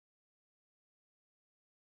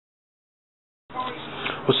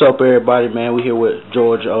What's up, everybody, man? We here with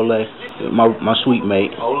George Ole, my sweet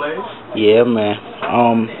mate. Ole? Yeah, man.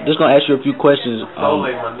 Just gonna ask you a few questions.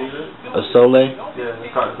 Esule, my nigga. Esule? Yeah,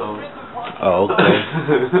 it's called Esule. Oh, okay.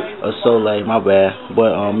 Esule, my bad.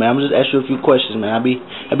 But man, I'm just ask you a few questions, man. I be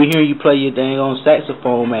hearing you play your dang on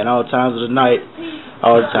saxophone, man, all times of the night,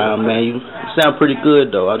 all the time, man. You sound pretty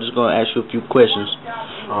good though. I'm just gonna ask you a few questions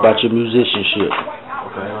about your musicianship.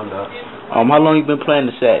 Okay, I'm done. How long you been playing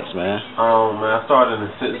the sax, man? Man, I started in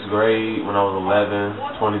the 6th grade when I was 11,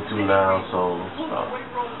 22 now, so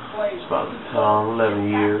it's about 11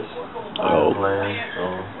 years I've been playing.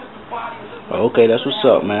 So. Okay, that's what's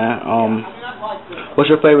up, man. What's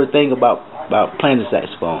your favorite thing about playing the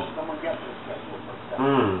saxophone?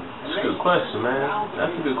 That's a good question, man.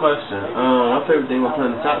 That's a good question. My favorite thing about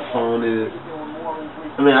playing the saxophone is,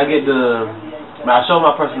 I show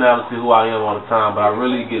my personality, who I am all the time, but I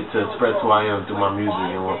really get to express who I am through my music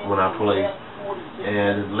and when I play,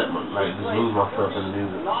 and just lose myself in the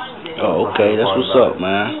music. Oh, okay, that's what's up,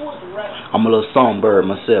 man. I'm a little songbird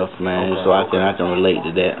myself, man, so I can relate to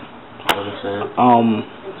that. I understand.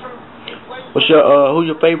 Who's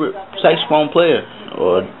your favorite saxophone player,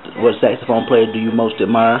 or what saxophone player do you most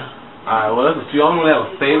admire? Alright, well, there's a few. I don't really have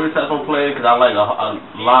a favorite saxophone player because I like a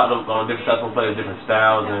lot of different saxophone players, different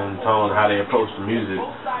styles and tones, how they approach the music.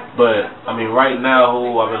 But right now,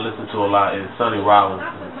 who I've been listening to a lot is Sonny Rollins,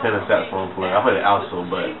 a tenor saxophone player. I play the alto,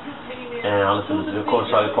 and I listen to, of course,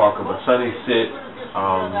 Charlie Parker, but Sonny Sit.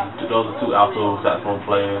 Those are two alto saxophone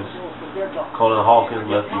players. Colin Hawkins,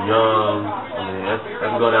 Lefty Young. I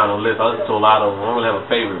can go down the list. I listen to a lot of them. I don't really have a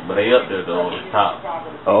favorite, but they up there though, at the top.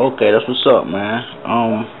 Oh, okay, that's what's up, man.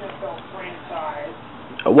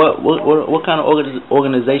 What kind of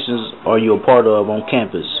organizations are you a part of on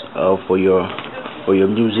campus for your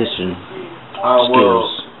musician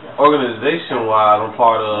skills? Organization-wise, I'm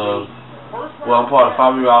part of Phi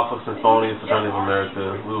Mu Alpha Symphonious Fraternity of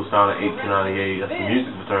America. We were founded in 1898. That's the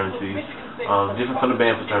music fraternity. Different from the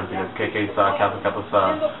band fraternity, that's KK Psi, Kappa Kappa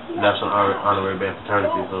Psi, National Honorary Band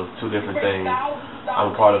Fraternity. So two different things.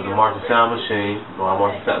 I'm a part of the Marching Sound Machine. I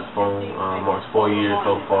march the saxophone. Marched 4 years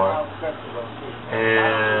so far.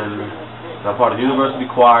 And I'm part of the University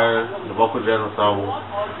Choir, the Vocal Jazz Ensemble,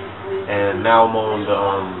 and now I'm on the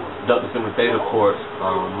Duck Assembly Theta Court,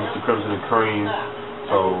 Mr. Crimson and Cream.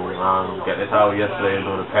 So got that title yesterday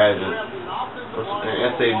doing a pageant,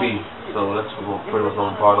 SAB. So that's pretty much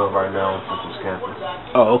what I'm part of right now on Central Campus.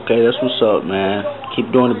 Oh, okay, that's what's up, man.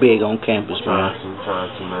 Keep doing it big on campus, man.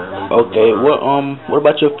 Trying to, man. Okay, what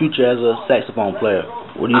about your future as a saxophone player?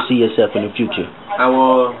 Where do you see yourself in the future?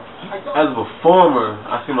 As a performer,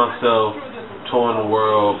 I see myself touring the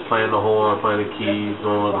world, playing the horn, playing the keys,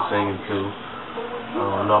 doing a little singing too.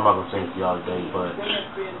 No, I'm not gonna sing to y'all today, but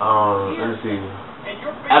let me see.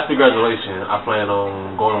 After graduation, I plan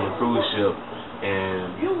on going on a cruise ship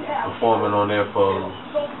and performing on there for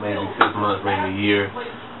maybe 6 months, maybe a year.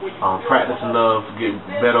 Practice enough, get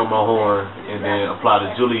better on my horn, and then apply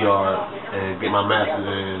to Juilliard and get my master's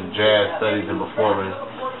in jazz studies and performing.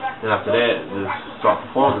 And after that, just start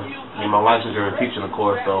performing. Get my licensure in teaching, of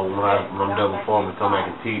course, so when I'm done performing, come back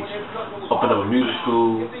and teach, open up a music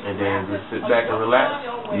school, and then just sit back and relax.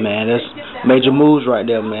 Man, that's major moves right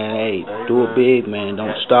there, man. Hey, do it big, man.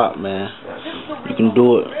 Don't stop, man. You can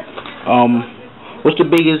do it. What's the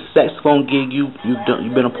biggest saxophone gig you've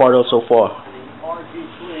been a part of so far?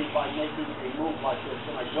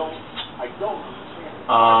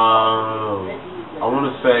 I want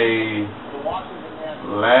to say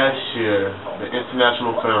last year, the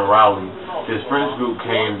International Fan Rally, this French group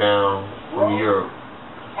came down from Europe.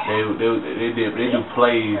 They do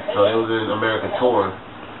plays, so they was in America touring.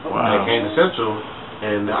 Wow. They came to Central,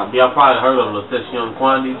 and y'all probably heard of them, Les Young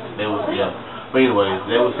Quandies. They was But anyways,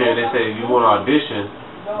 they was here. They said if you want to audition,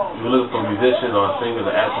 you were looking for musicians or singers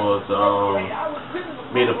or actors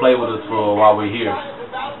to play with us for while we're here.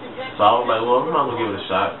 So I was like, well, I'm not gonna give it a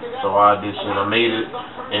shot. So I auditioned, I made it,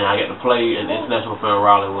 and I got to play an International Fan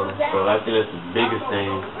Rally with them. So I think that's the biggest thing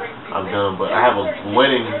I've done. But I have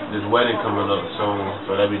this wedding coming up soon,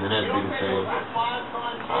 so that'll be the next biggest thing.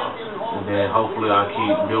 And then hopefully I'll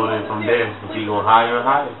keep building from there and keep going higher and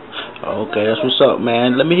higher. Okay, that's what's up,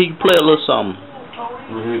 man. Let me hear you play a little something.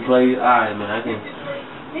 Let me play. Alright, man.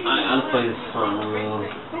 I'll play something real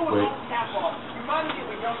quick.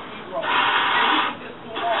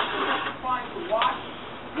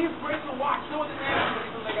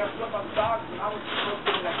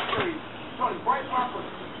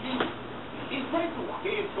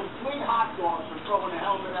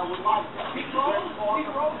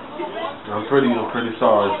 I'm pretty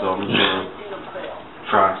sorry, so I'm just gonna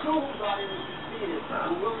try.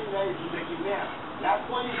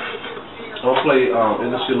 I'll play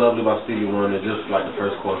Isn't She Lovely by Stevie Wonder, just like the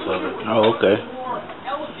first chorus of it. Oh, okay.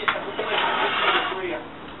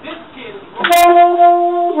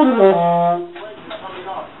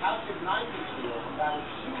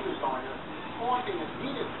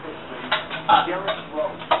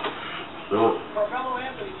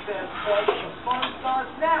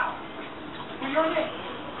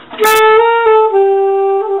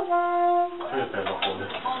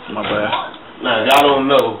 My bad. Now, y'all don't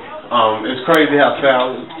know. It's crazy how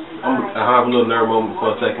sound. I have a little nerd moment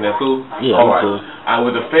for a second. That cool? Yeah. All right. Cool.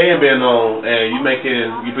 With the fan being on and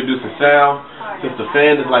you producing sound, if the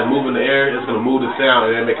fan is like moving the air, it's gonna move the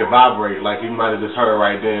sound and then make it vibrate, like you might have just heard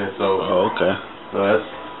right then. So. Oh, okay. So that's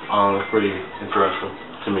pretty interesting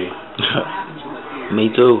to me.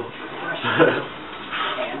 Me too.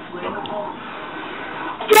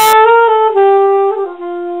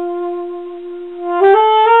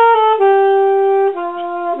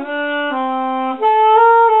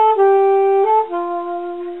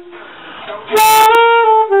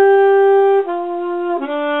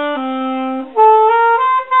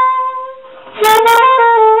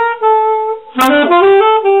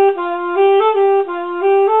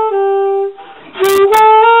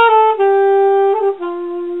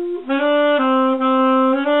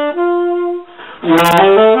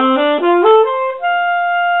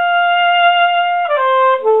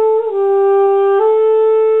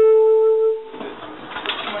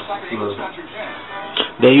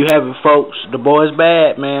 There you have it, folks. The boy's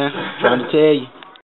bad, man. Trying to tell you.